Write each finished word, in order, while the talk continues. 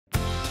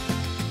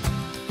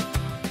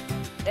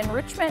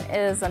Enrichment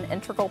is an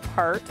integral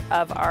part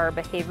of our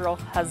behavioral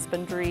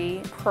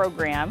husbandry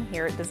program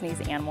here at Disney's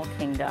Animal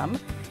Kingdom.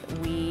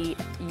 We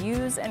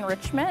use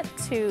enrichment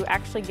to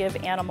actually give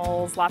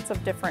animals lots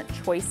of different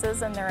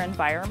choices in their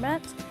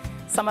environment.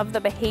 Some of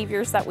the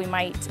behaviors that we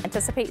might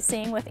anticipate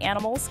seeing with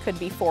animals could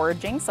be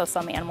foraging, so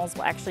some animals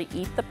will actually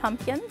eat the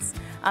pumpkins.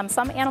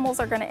 Some animals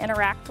are going to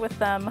interact with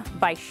them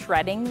by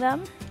shredding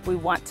them. We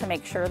want to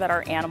make sure that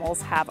our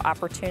animals have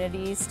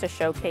opportunities to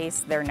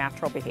showcase their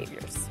natural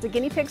behaviors. The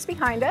guinea pigs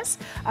behind us,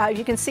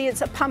 you can see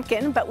it's a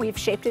pumpkin, but we've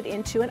shaped it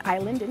into an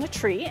island in a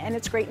tree, and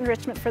it's great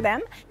enrichment for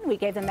them. We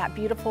gave them that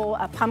beautiful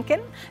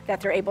pumpkin that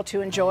they're able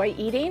to enjoy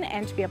eating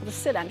and to be able to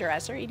sit under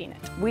as they're eating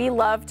it. We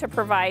love to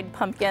provide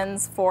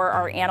pumpkins for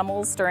our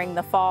animals during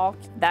the fall.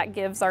 That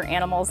gives our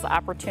animals the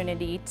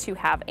opportunity to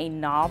have a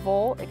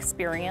novel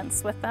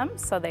experience with them,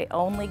 so they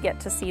only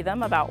get to see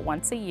them about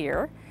once a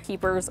year.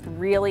 Keepers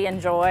really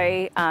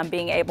enjoy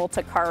being able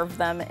to carve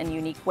them in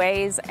unique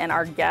ways, and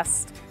our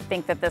guests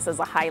think that this is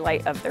a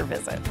highlight of their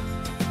visit.